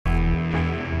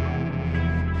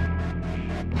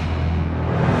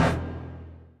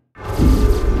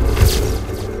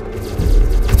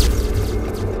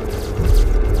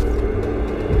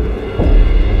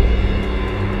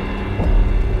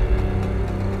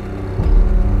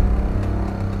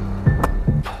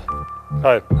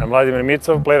Hi, I'm Vladimir,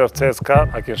 player of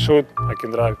CSKA. I can shoot, I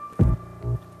can drive.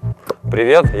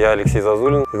 Привет, я Алексей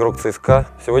Зозулин, игрок ЦСКА.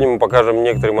 Сегодня мы покажем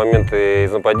некоторые моменты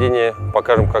из нападения,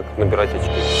 покажем, как набирать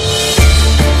очки.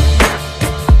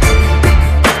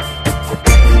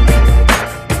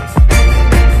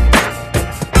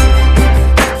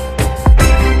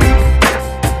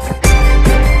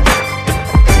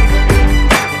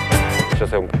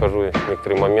 Сейчас я вам покажу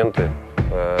некоторые моменты,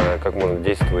 как можно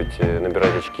действовать,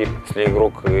 набирать очки. Если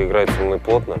игрок играет со мной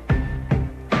плотно,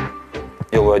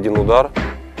 делаю один удар.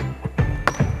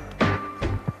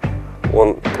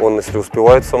 Он, если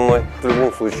успевает со мной, в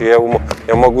любом случае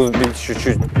я могу сбить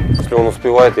чуть-чуть. Если он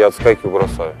успевает, я отскакиваю,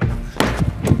 бросаю.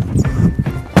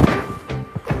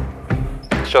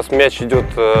 Сейчас мяч идет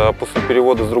после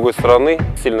перевода с другой стороны,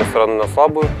 с сильной стороны на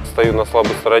слабую. Стою на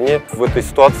слабой стороне. В этой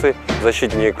ситуации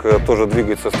защитник тоже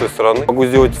двигается с той стороны. Могу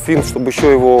сделать финт, чтобы еще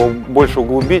его больше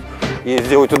углубить и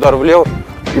сделать удар влево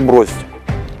и бросить.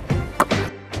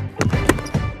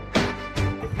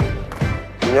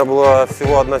 У меня была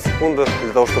всего 1 секунда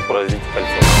для того, чтобы поразить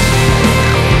кольцо.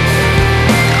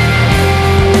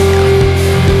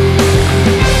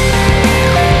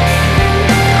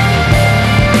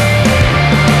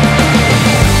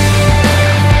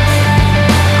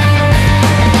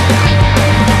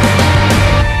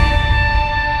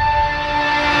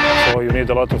 So you need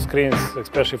a lot of screens,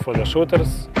 especially for the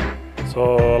shooters.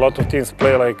 So a lot of teams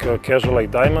play like a casual,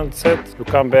 like diamond set. You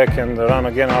come back and run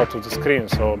again out of the screen.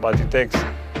 So, but it takes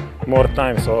more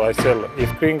time. So I tell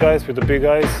if green guys with the big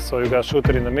eyes, so you got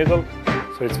shooter in the middle.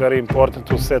 So it's very important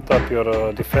to set up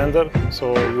your defender.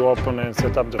 So you open and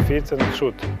set up the feet and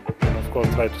shoot. And of course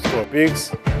try to score.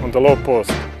 Bigs on the low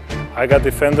post. I got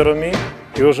defender on me.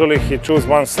 Usually he chooses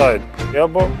one side,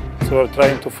 elbow. So we're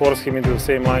trying to force him into the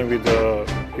same line with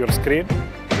your screen.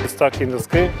 He's stuck in the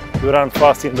screen. You run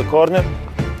fast in the corner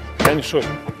and you shoot.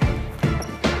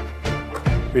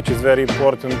 Which is very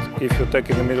important. If you take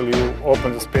in the middle, you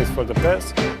open the space for the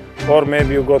pass. Or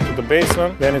maybe you go to the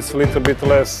baseline, then it's a little bit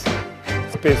less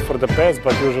space for the pass,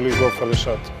 but usually you go for the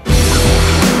shot.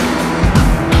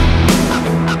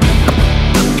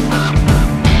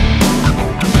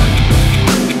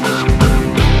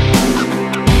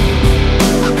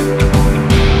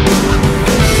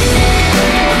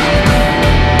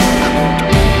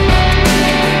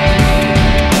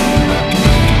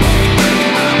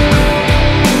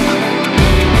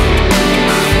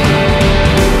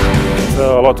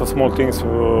 A lot of small things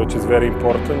which is very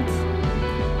important.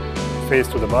 Face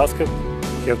to the basket.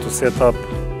 You have to set up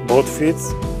both feet,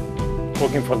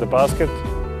 looking for the basket,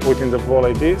 putting the ball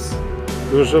like this.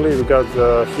 Usually you got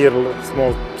here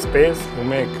small space, you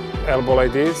make elbow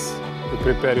like this, you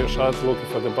prepare your shot looking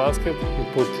for the basket, you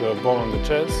put the ball on the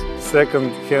chest.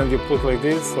 Second hand you put like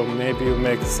this, so maybe you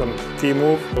make some T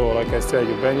move. So like I said,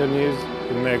 you bend your knees,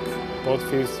 you make both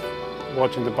feet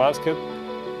watching the basket,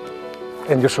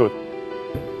 and you shoot.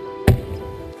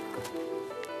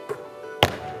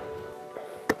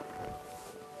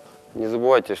 Не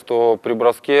забывайте, что при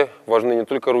броске важны не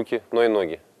только руки, но и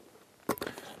ноги.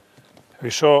 We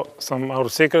show some our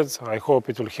secrets. I hope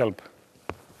it will help.